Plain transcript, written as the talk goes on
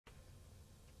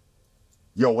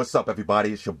Yo, what's up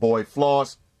everybody? It's your boy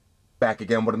Floss, back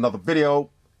again with another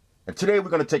video. And today we're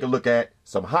going to take a look at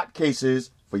some hot cases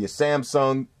for your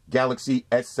Samsung Galaxy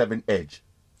S7 Edge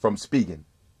from Spigen.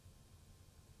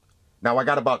 Now I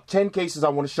got about 10 cases I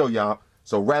want to show y'all,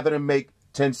 so rather than make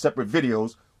 10 separate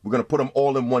videos, we're going to put them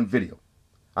all in one video.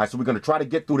 Alright, so we're going to try to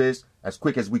get through this as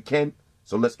quick as we can,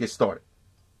 so let's get started.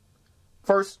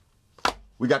 First,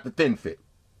 we got the thin fit.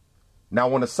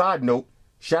 Now on a side note,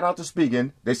 shout out to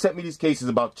Spigen. They sent me these cases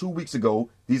about 2 weeks ago.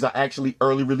 These are actually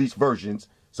early release versions.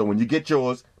 So when you get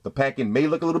yours, the packing may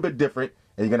look a little bit different,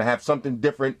 and you're going to have something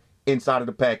different inside of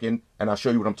the packing, and I'll show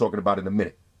you what I'm talking about in a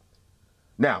minute.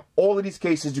 Now, all of these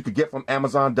cases you could get from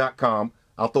Amazon.com.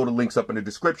 I'll throw the links up in the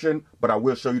description, but I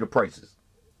will show you the prices.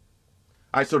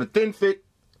 All right, so the thin fit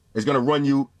is going to run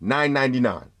you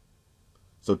 $9.99.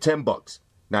 So 10 bucks.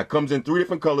 Now it comes in 3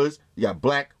 different colors. You got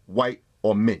black, white,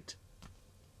 or mint.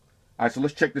 All right, so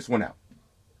let's check this one out.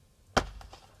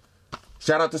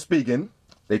 Shout out to Spigen.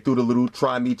 They threw the little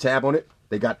try me tab on it.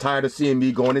 They got tired of seeing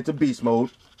me going into beast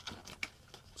mode.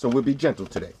 So we'll be gentle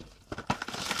today.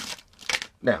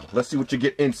 Now, let's see what you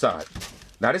get inside.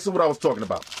 Now, this is what I was talking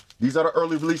about. These are the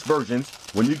early release versions.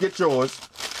 When you get yours,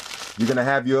 you're going to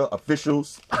have your official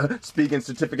Spigen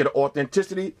certificate of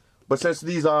authenticity. But since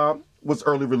these was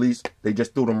early release, they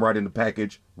just threw them right in the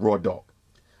package, raw dog.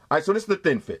 All right, so this is the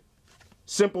thin fit.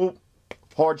 Simple,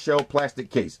 hard shell plastic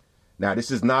case. Now,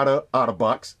 this is not a out of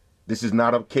box. This is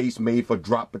not a case made for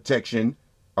drop protection.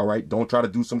 All right, don't try to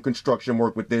do some construction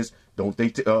work with this. Don't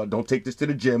take this to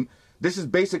the gym. This is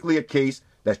basically a case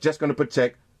that's just going to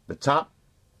protect the top,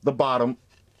 the bottom,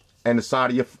 and the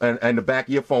side of your and the back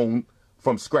of your phone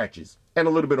from scratches, and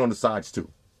a little bit on the sides too.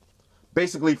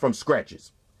 Basically from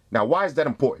scratches. Now, why is that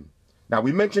important? Now,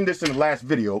 we mentioned this in the last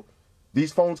video.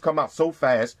 These phones come out so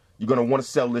fast, you're going to want to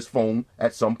sell this phone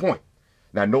at some point.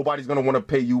 Now, nobody's going to want to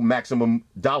pay you maximum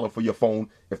dollar for your phone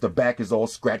if the back is all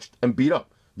scratched and beat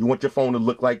up. You want your phone to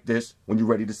look like this when you're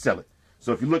ready to sell it.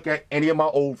 So if you look at any of my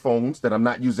old phones that I'm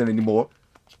not using anymore,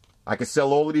 I can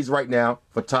sell all of these right now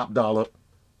for top dollar.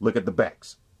 Look at the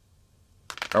backs.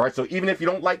 All right, so even if you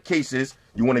don't like cases,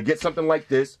 you want to get something like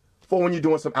this for when you're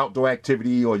doing some outdoor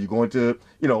activity or you're going to,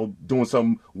 doing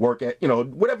some work at,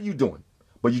 whatever you're doing.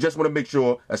 But you just want to make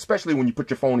sure, especially when you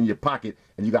put your phone in your pocket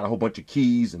and you got a whole bunch of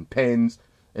keys and pens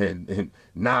and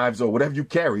knives or whatever you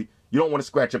carry, you don't want to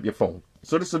scratch up your phone.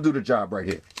 So this will do the job right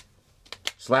here.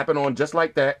 Slap it on just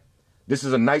like that. This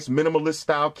is a nice minimalist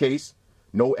style case.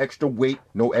 No extra weight,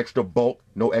 no extra bulk,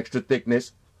 no extra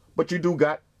thickness. But you do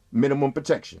got minimum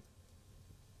protection.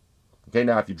 Okay,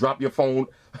 now if you drop your phone,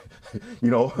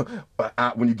 when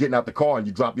you're getting out the car and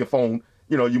you drop your phone,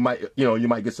 you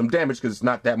might get some damage because it's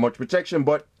not that much protection,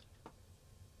 but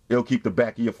it'll keep the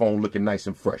back of your phone looking nice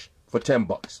and fresh for 10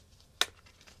 bucks.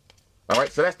 All right,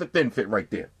 so that's the thin fit right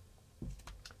there.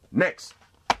 Next,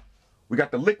 we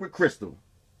got the liquid crystal.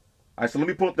 All right, so let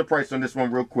me pull up the price on this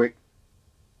one real quick.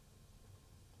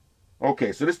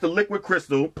 Okay, so this is the liquid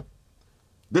crystal.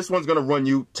 This one's going to run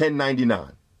you $10.99.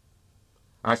 All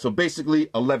right, so basically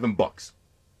 11 bucks.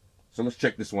 So let's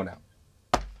check this one out.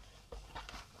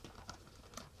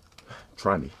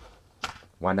 Try me.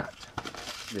 Why not?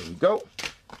 There we go.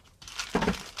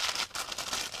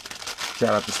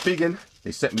 Shout out to Spigen.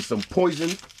 They sent me some poison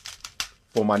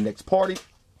for my next party.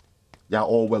 Y'all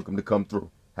all welcome to come through.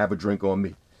 Have a drink on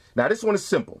me. Now, this one is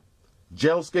simple.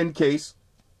 Gel skin case.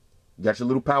 You got your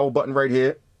little power button right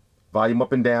here. Volume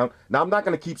up and down. Now, I'm not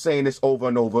going to keep saying this over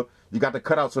and over. You got the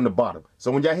cutouts on the bottom.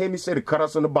 So when y'all hear me say the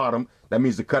cutouts on the bottom, that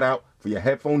means the cutout for your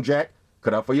headphone jack,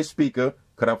 cutout for your speaker,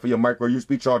 cutout for your micro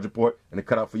USB charger port, and the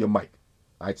cutout for your mic.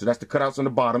 All right, so that's the cutouts on the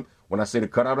bottom. When I say the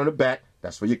cutout on the back,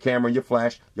 that's for your camera and your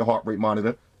flash, your heart rate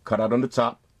monitor. Cutout on the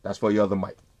top, that's for your other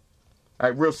mic. All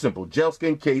right, real simple. Gel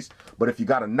skin case, but if you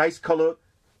got a nice color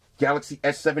Galaxy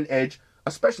S7 Edge,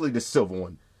 especially the silver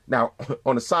one. Now,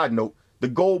 on a side note, the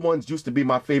gold ones used to be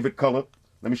my favorite color.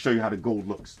 Let me show you how the gold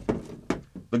looks.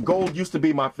 The gold used to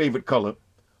be my favorite color,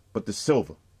 but the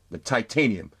silver, the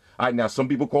titanium. All right, now some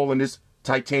people calling this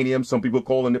titanium, some people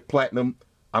calling it platinum.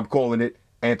 I'm calling it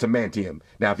antimantium.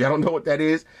 Now, if y'all don't know what that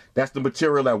is, that's the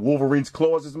material that Wolverine's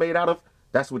claws is made out of.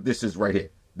 That's what this is right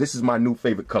here. This is my new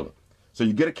favorite color. So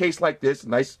you get a case like this,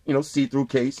 nice, see-through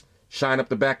case. Shine up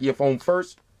the back of your phone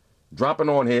first. Drop it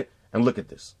on here, and look at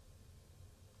this.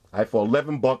 All right, for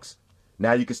 11 bucks,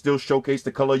 now you can still showcase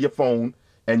the color of your phone,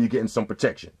 and you're getting some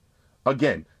protection.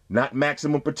 Again, not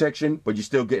maximum protection, but you're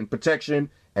still getting protection.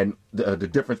 And the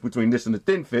difference between this and the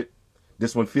thin fit,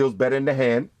 this one feels better in the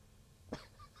hand.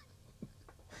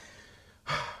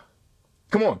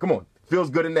 Come on. Feels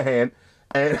good in the hand.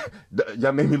 And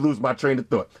y'all made me lose my train of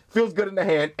thought. Feels good in the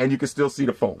hand, and you can still see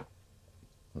the phone.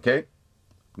 Okay?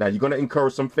 Now, you're going to incur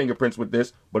some fingerprints with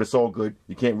this, but it's all good.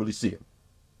 You can't really see it.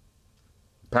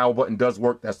 Power button does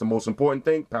work. That's the most important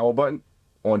thing. Power button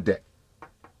on deck.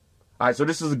 All right, so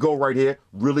this is a go right here.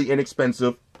 Really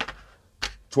inexpensive.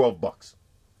 12 bucks.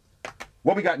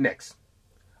 What we got next?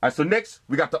 All right, so next,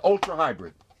 we got the Ultra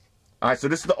Hybrid. All right, so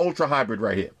this is the Ultra Hybrid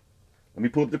right here. Let me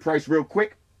pull up the price real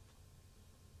quick.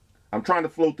 I'm trying to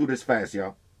flow through this fast,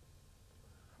 y'all.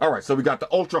 All right, so we got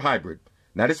the Ultra Hybrid.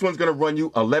 Now, this one's going to run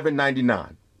you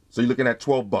 $11.99. So you're looking at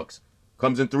 12 bucks.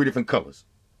 Comes in 3 different colors.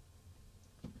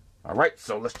 All right,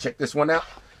 so let's check this one out.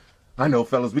 I know,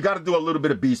 fellas, we got to do a little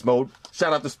bit of beast mode.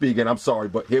 Shout out to Spigen. I'm sorry,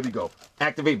 but here we go.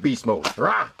 Activate beast mode.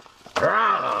 Rah!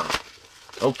 Rah!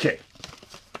 Okay.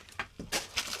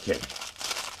 Okay.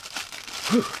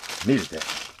 Whew. Needed that.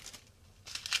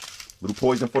 Little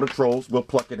poison for the trolls. We'll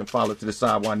pluck it and file it to the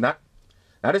side. Why not?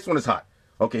 Now, this one is hot.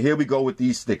 Okay, here we go with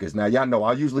these stickers. Now, y'all know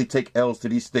I usually take L's to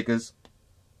these stickers.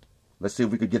 Let's see if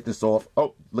we could get this off.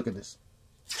 Oh, look at this.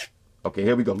 Okay,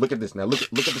 here we go. Look at this now. Look at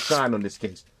the shine on this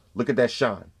case. Look at that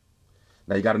shine.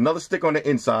 Now, you got another stick on the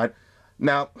inside.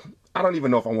 Now, I don't even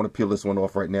know if I want to peel this one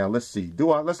off right now. Let's see. Do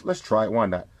I? Let's try it. Why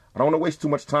not? I don't want to waste too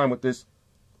much time with this.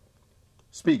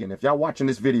 Speaking, if y'all watching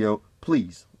this video,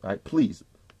 please, all right, please,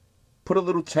 put a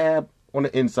little tab on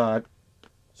the inside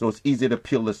so it's easier to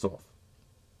peel this off.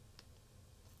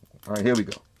 All right, here we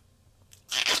go.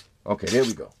 Okay, there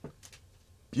we go.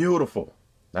 Beautiful.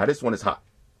 Now, this one is hot.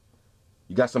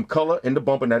 You got some color in the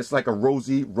bumper. Now, it's like a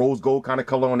rosy, rose gold kind of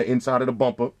color on the inside of the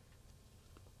bumper.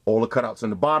 All the cutouts on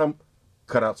the bottom,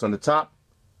 cutouts on the top.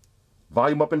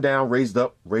 Volume up and down, raised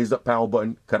up power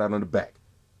button, cutout on the back.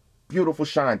 Beautiful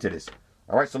shine to this.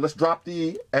 All right, so let's drop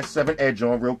the S7 Edge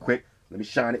on real quick. Let me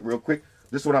shine it real quick.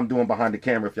 This is what I'm doing behind the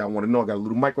camera if y'all want to know. I got a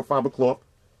little microfiber cloth.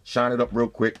 Shine it up real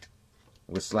quick.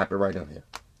 We'll slap it right in here.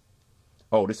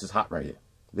 Oh, this is hot right here.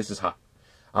 This is hot.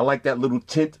 I like that little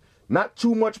tint. Not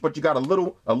too much, but you got a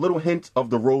little hint of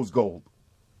the rose gold.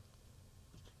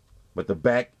 But the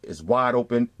back is wide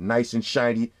open, nice and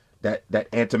shiny. That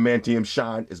adamantium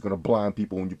shine is going to blind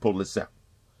people when you pull this out.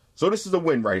 So this is a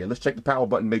win right here. Let's check the power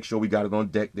button, make sure we got it on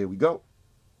deck. There we go.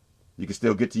 You can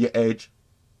still get to your edge.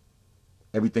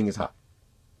 Everything is hot.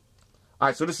 All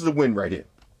right, so this is a win right here.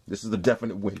 This is a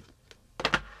definite win.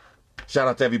 Shout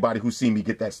out to everybody who seen me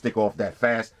get that stick off that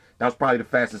fast. That was probably the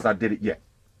fastest I did it yet.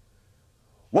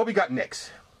 What we got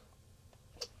next?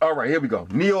 All right, here we go.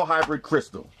 Neo Hybrid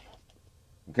Crystal.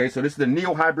 Okay, so this is the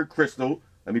Neo Hybrid Crystal.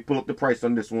 Let me pull up the price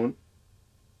on this one.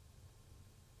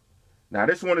 Now,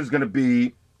 this one is going to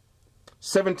be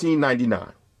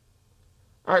 $17.99.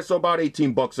 All right, so about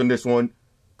 18 bucks on this one.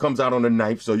 Comes out on the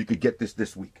 9th, so you could get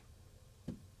this week.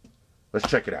 Let's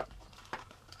check it out.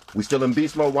 We still in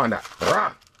beast mode? Why not?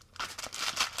 Rah!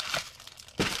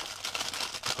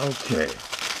 Okay.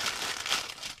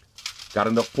 Got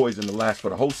enough poison to last for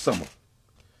the whole summer.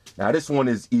 Now, this one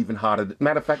is even hotter.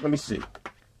 Matter of fact, let me see.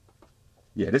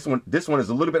 Yeah, this one is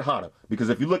a little bit hotter. Because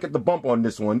if you look at the bumper on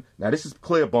this one, now this is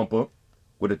clear bumper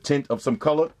with a tint of some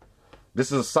color.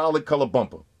 This is a solid color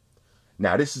bumper.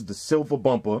 Now, this is the silver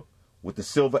bumper with the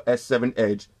silver S7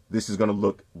 Edge. This is going to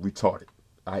look retarded.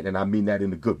 All right, and I mean that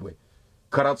in a good way.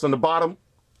 Cutouts on the bottom,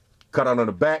 cutout on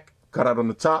the back, cutout on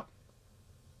the top.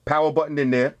 Power button in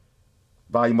there,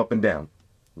 volume up and down.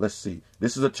 Let's see.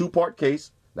 This is a 2-part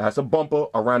case. Now, it's a bumper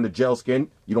around the gel skin.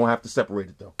 You don't have to separate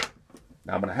it, though.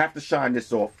 Now, I'm going to have to shine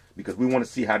this off because we want to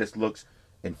see how this looks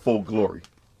in full glory.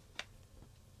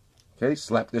 Okay,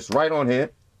 slap this right on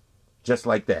here, just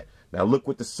like that. Now, look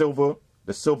with the silver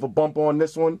bumper on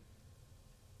this one.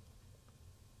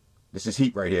 This is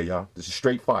heat right here, y'all. This is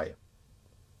straight fire.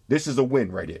 This is a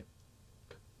win right here.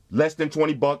 Less than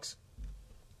 20 bucks.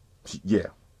 Yeah,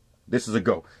 this is a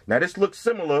go. Now, this looks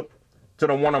similar to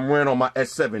the one I'm wearing on my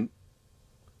S7.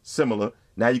 Similar.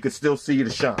 Now, you can still see the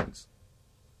shines.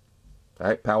 All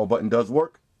right, power button does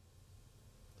work.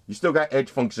 You still got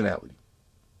edge functionality.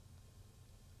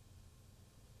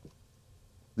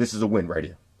 This is a win right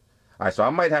here. All right, so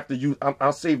I might have to use,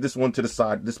 I'll save this one to the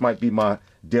side. This might be my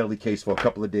daily case for a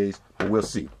couple of days, but we'll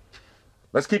see.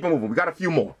 Let's keep it moving. We got a few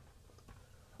more.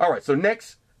 All right, so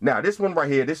next, now this one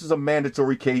right here, this is a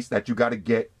mandatory case that you got to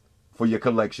get for your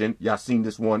collection. Y'all seen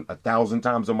this one 1,000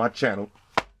 times on my channel.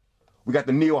 We got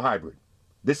the Neo Hybrid.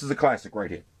 This is a classic right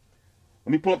here.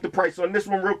 Let me pull up the price on this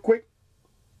one real quick.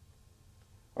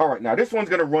 All right, now this one's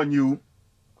going to run you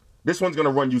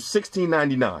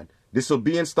 $16.99. This will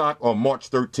be in stock on March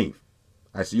 13th.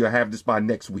 All right, so you'll have this by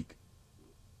next week.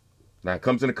 Now, it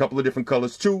comes in a couple of different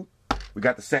colors, too. We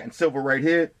got the satin silver right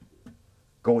here.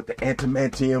 Go with the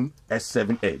adamantium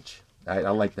S7 Edge. All right, I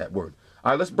like that word.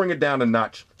 All right, let's bring it down a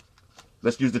notch.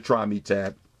 Let's use the Try Me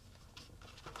tab.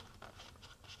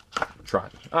 try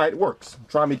me. All right, it works.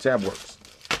 Try me tab works.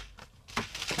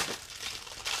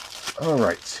 All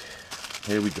right,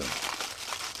 here we go.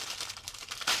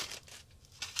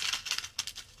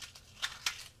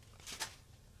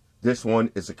 This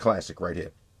one is a classic right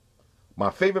here. My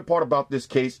favorite part about this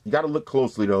case, you got to look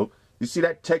closely though. You see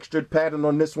that textured pattern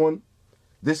on this one?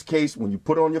 This case, when you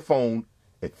put it on your phone,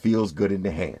 it feels good in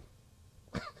the hand.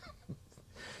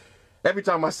 Every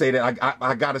time I say that,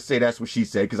 I got to say that's what she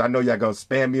said, because I know y'all going to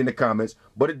spam me in the comments,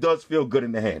 but it does feel good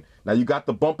in the hand. Now, you got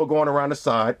the bumper going around the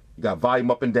side. You got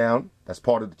volume up and down. That's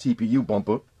part of the TPU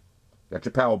bumper. Got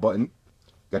your power button.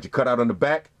 Got your cutout on the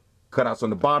back, cutouts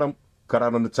on the bottom,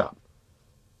 cutout on the top.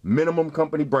 Minimum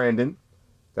company branding.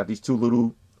 Got these two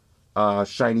little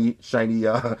shiny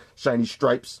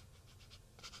stripes.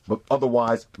 But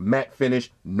otherwise, matte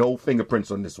finish, no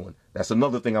fingerprints on this one. That's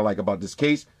another thing I like about this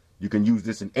case. You can use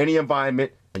this in any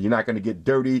environment, and you're not going to get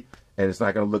dirty, and it's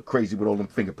not going to look crazy with all them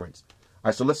fingerprints. All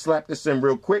right, so let's slap this in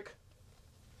real quick.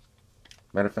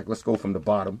 Matter of fact, let's go from the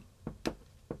bottom.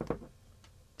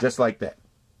 Just like that.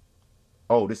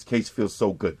 Oh, this case feels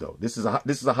so good, though. This is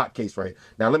a hot case right here.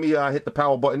 Now, let me hit the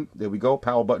power button. There we go.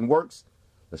 Power button works.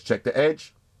 Let's check the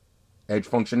edge. Edge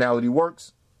functionality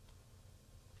works.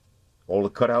 All the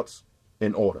cutouts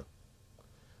in order.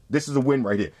 This is a win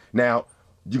right here. Now,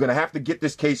 you're going to have to get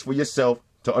this case for yourself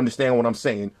to understand what I'm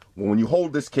saying. When you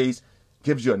hold this case, it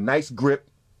gives you a nice grip.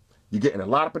 You're getting a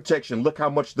lot of protection. Look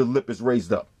how much the lip is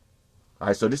raised up. All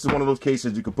right, so this is one of those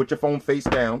cases you can put your phone face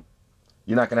down.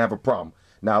 You're not going to have a problem.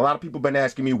 Now, a lot of people have been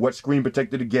asking me what screen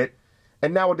protector to get.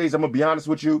 And nowadays, I'm going to be honest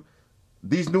with you.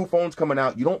 These new phones coming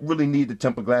out, you don't really need the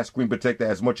tempered glass screen protector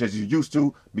as much as you used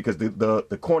to, because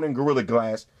the Corning Gorilla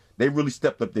Glass, they really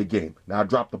stepped up their game. Now, I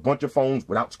dropped a bunch of phones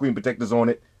without screen protectors on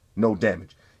it. No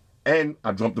damage. And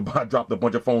I dropped a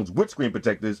bunch of phones with screen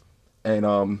protectors,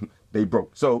 and they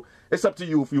broke. So it's up to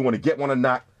you if you want to get one or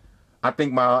not. I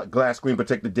think my glass screen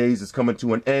protector days is coming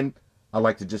to an end. I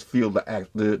like to just feel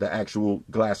the actual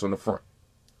glass on the front.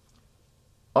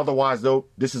 Otherwise, though,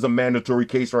 this is a mandatory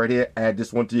case right here. Add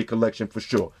this one to your collection for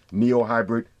sure. Neo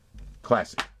Hybrid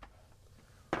Classic.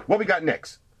 What we got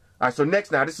next? All right, so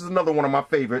next now, this is another one of my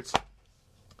favorites.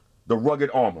 The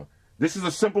Rugged Armor. This is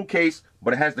a simple case,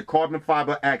 but it has the carbon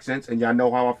fiber accents, and y'all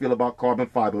know how I feel about carbon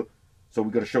fiber, so we're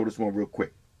going to show this one real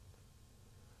quick.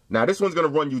 Now, this one's going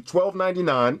to run you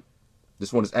 $12.99.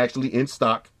 This one is actually in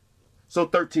stock, so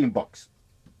 13 bucks.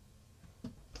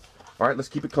 All right, let's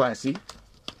keep it classy.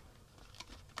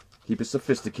 Keep it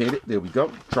sophisticated. There we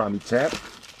go. Try me tab.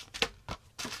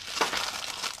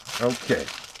 Okay.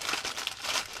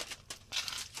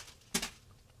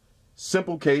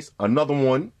 Simple case. Another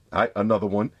one. All right, another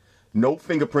one. No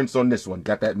fingerprints on this one.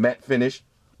 Got that matte finish.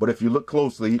 But if you look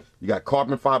closely, you got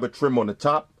carbon fiber trim on the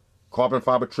top, carbon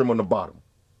fiber trim on the bottom.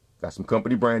 Got some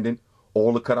company branding.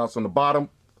 All the cutouts on the bottom,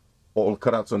 all the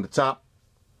cutouts on the top.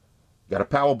 Got a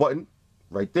power button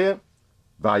right there.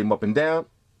 Volume up and down.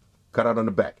 Cutout on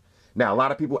the back. Now, a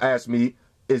lot of people ask me,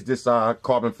 is this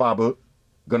carbon fiber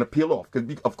going to peel off?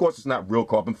 Because, of course, it's not real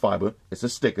carbon fiber. It's a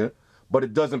sticker, but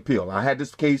it doesn't peel. I had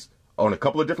this case on a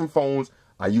couple of different phones.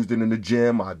 I used it in the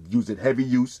gym. I used it heavy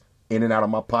use, in and out of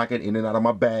my pocket, in and out of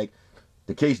my bag.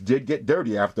 The case did get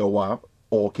dirty after a while.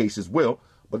 All cases will,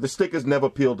 but the stickers never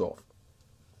peeled off.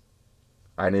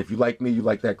 All right, and if you like me, you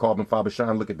like that carbon fiber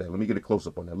shine, look at that. Let me get a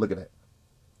close-up on that. Look at that.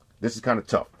 This is kind of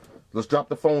tough. Let's drop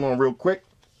the phone on real quick.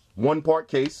 One part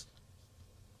case.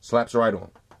 Slaps right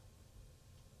on.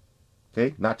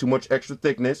 Okay, not too much extra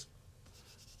thickness.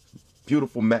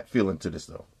 Beautiful matte feeling to this,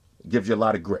 though. It gives you a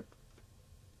lot of grip.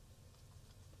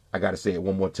 I got to say it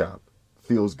one more time.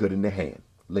 Feels good in the hand,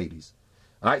 ladies.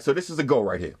 All right, so this is a go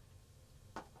right here.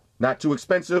 Not too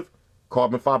expensive.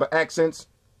 Carbon fiber accents.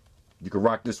 You can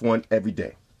rock this one every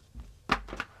day.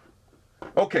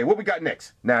 Okay, what we got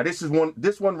next? Now, this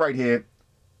one right here.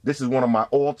 This is one of my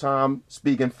all-time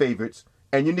Spigen favorites,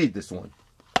 and you need this one.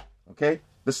 Okay,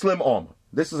 the Slim Armor.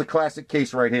 This is a classic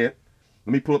case right here.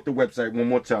 Let me pull up the website one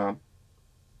more time.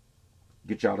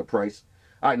 Get y'all the price.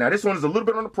 All right, now this one is a little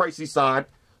bit on the pricey side.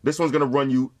 This one's gonna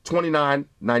run you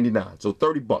 $29.99, so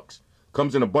 30 bucks.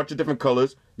 Comes in a bunch of different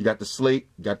colors. You got the slate,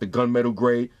 you got the gunmetal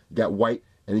gray, you got white,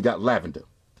 and you got lavender.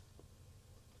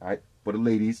 All right, for the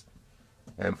ladies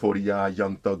and for the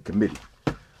Young Thug Committee.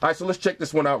 All right, so let's check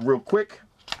this one out real quick.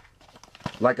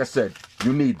 Like I said,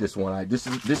 you need this one. All right, this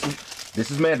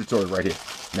is mandatory right here.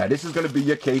 Now, this is going to be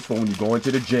your case for when you go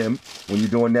into the gym, when you're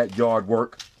doing that yard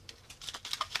work,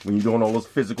 when you're doing all those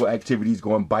physical activities,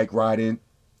 going bike riding,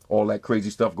 all that crazy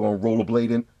stuff, going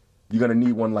rollerblading. You're going to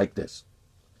need one like this.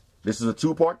 This is a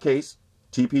two-part case,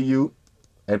 TPU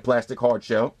and plastic hard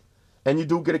shell, and you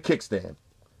do get a kickstand.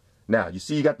 Now, you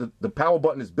see you got the power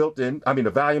button is built in. I mean,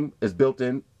 the volume is built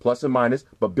in, plus and minus,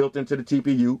 but built into the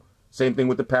TPU. Same thing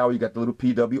with the power. You got the little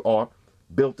PWR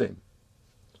built in.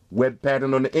 Web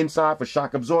pattern on the inside for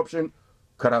shock absorption.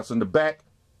 Cutouts on the back,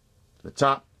 the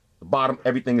top, the bottom.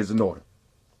 Everything is in order.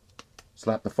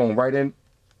 Slap the phone right in.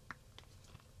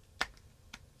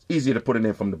 It's easier to put it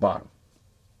in from the bottom.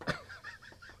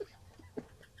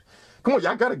 Come on,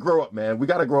 y'all got to grow up, man. We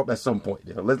got to grow up at some point.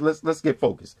 You know? Let's get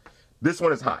focused. This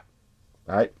one is hot.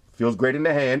 All right, feels great in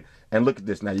the hand. And look at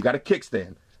this. Now, you got a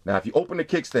kickstand. Now, if you open the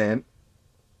kickstand,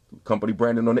 company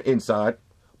branding on the inside,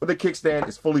 but the kickstand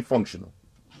is fully functional.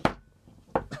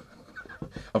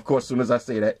 Of course, as soon as I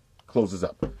say that, closes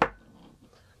up.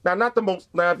 Now, not the most,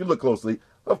 now if you look closely,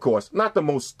 of course, not the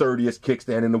most sturdiest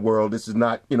kickstand in the world. This is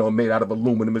not, you know, made out of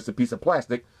aluminum. It's a piece of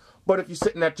plastic. But if you're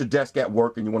sitting at your desk at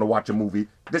work and you want to watch a movie,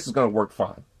 this is going to work fine.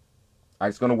 All right,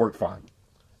 it's going to work fine.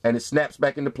 And it snaps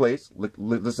back into place.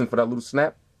 Listen for that little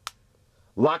snap.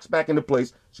 Locks back into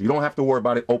place, so you don't have to worry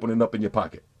about it opening up in your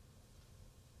pocket.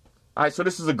 All right, so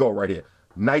this is a go right here.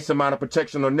 Nice amount of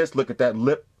protection on this. Look at that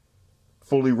lip.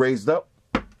 Fully raised up.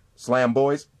 Slam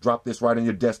boys. Drop this right on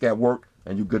your desk at work,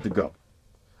 and you're good to go.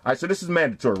 All right, so this is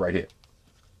mandatory right here.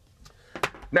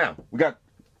 Now, we got,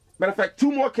 matter of fact,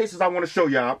 2 more cases I want to show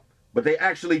y'all, but they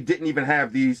actually didn't even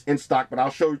have these in stock, but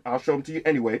I'll show them to you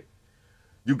anyway.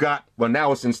 You got, well,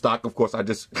 now it's in stock. Of course, I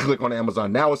just click on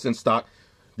Amazon. Now it's in stock.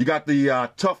 You got the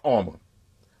Tough Armor.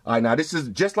 All right, now this is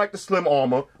just like the Slim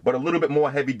Armor, but a little bit more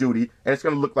heavy duty, and it's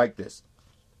going to look like this.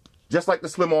 Just like the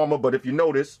Slim Armor, but if you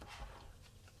notice,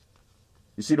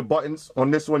 you see the buttons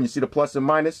on this one, you see the plus and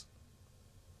minus.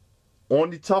 On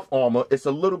the Tough Armor, it's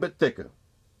a little bit thicker.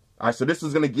 All right, so this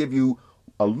is going to give you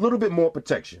a little bit more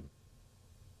protection.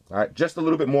 All right, just a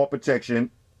little bit more protection,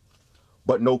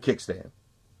 but no kickstand.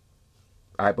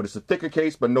 All right, but it's a thicker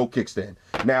case, but no kickstand.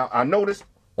 Now, I noticed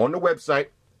on the website,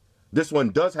 this one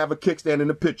does have a kickstand in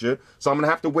the picture, so I'm going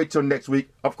to have to wait till next week.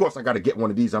 Of course, I got to get one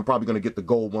of these. I'm probably going to get the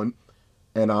gold one,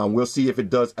 and we'll see if it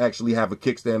does actually have a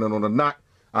kickstand on it or not.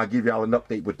 I'll give y'all an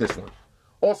update with this one.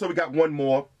 Also, we got one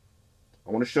more I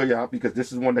want to show y'all, because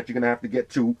this is one that you're going to have to get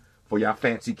too for y'all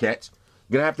fancy cats.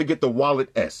 You're going to have to get the Wallet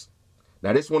S.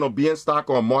 Now, this one will be in stock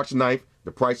on March 9th.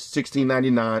 The price is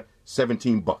 $16.99,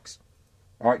 17 bucks.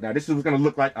 All right, now this is what it's going to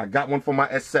look like. I got one for my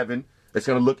S7. It's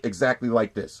going to look exactly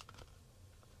like this.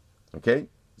 Okay?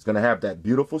 It's going to have that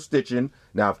beautiful stitching.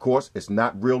 Now, of course, it's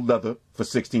not real leather for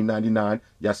 $16.99.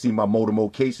 Y'all see my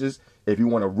Motormo cases. If you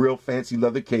want a real fancy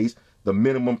leather case, the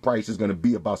minimum price is going to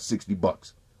be about 60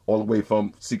 bucks. All the way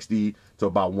from 60 to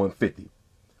about 150.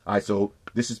 All right, so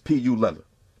this is PU leather.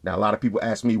 Now, a lot of people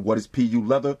ask me, what is PU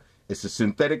leather? It's a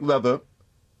synthetic leather.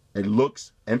 It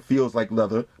looks and feels like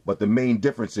leather, but the main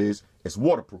difference is it's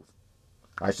waterproof.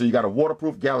 All right, so you got a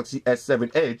waterproof Galaxy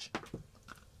S7 Edge.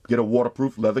 Get a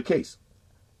waterproof leather case.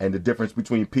 And the difference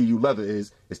between PU leather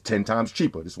is it's 10 times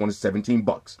cheaper. This one is 17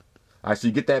 bucks. All right, so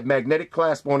you get that magnetic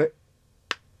clasp on it,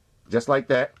 just like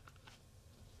that.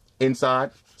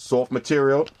 Inside, soft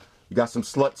material. You got some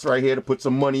sluts right here to put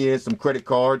some money in, some credit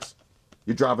cards,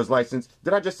 your driver's license.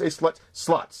 Did I just say sluts?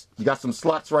 Slots. You got some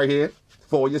slots right here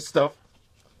for all your stuff.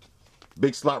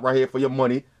 Big slot right here for your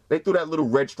money. They threw that little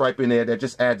red stripe in there that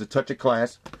just adds a touch of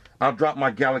class. I'll drop my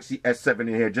Galaxy S7 in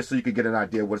here just so you can get an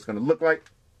idea of what it's going to look like.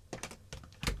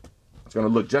 It's going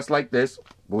to look just like this,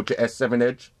 but with your S7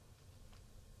 Edge.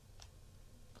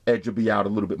 Edge will be out a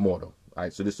little bit more though. All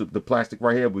right, so this is the plastic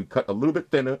right here. We cut a little bit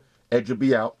thinner. Edge will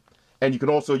be out. And you can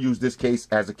also use this case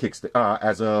as a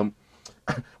kickstand,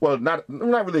 well, not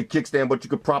really a kickstand, but you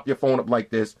could prop your phone up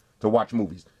like this to watch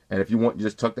movies. And if you want, you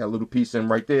just tuck that little piece in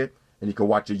right there, and you can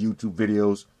watch your YouTube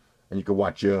videos, and you can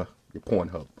watch your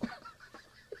Pornhub.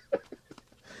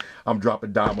 I'm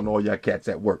dropping dime on all y'all cats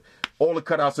at work. All the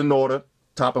cutouts in order,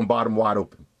 top and bottom wide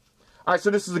open. All right, so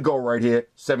this is a go right here,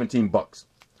 17 bucks.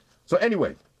 So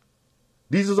anyway,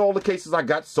 these is all the cases I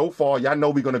got so far. Y'all know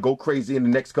we're going to go crazy in the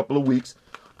next couple of weeks.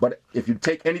 But if you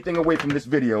take anything away from this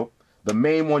video, the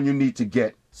main one you need to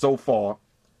get so far,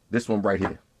 this one right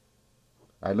here.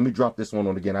 All right, let me drop this one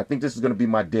on again. I think this is going to be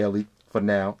my daily for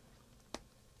now.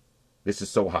 This is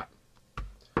so hot.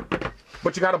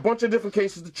 But you got a bunch of different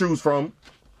cases to choose from.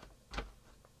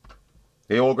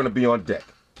 They're all going to be on deck.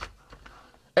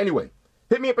 Anyway,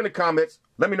 hit me up in the comments.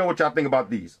 Let me know what y'all think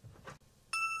about these.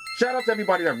 Shout out to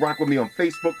everybody that rock with me on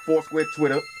Facebook, Foursquare,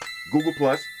 Twitter,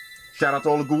 Google+. Shout out to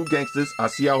all the Google gangsters. I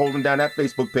see y'all holding down that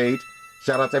Facebook page.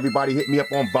 Shout out to everybody hitting me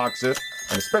up on Voxer.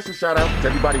 And a special shout out to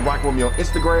everybody rocking with me on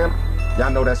Instagram.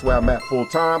 Y'all know that's where I'm at full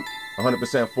time,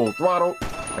 100% full throttle.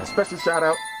 And a special shout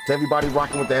out to everybody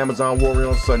rocking with the Amazon Warrior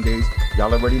on Sundays.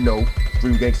 Y'all already know,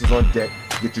 Stream Gangsters on deck.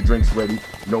 Get your drinks ready.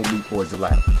 No meat boys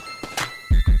allowed.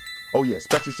 Oh yeah,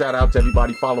 special shout out to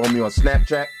everybody following me on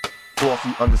Snapchat,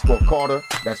 Flossy_Carter.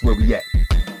 That's where we at.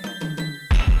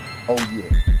 Oh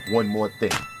yeah, one more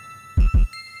thing.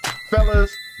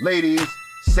 Fellas, ladies,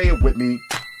 say it with me.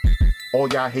 All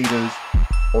y'all haters,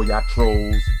 all y'all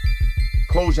trolls,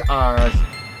 close your eyes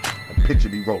and picture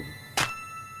me rolling.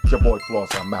 It's your boy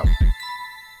Floss, I'm out.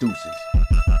 Deuces.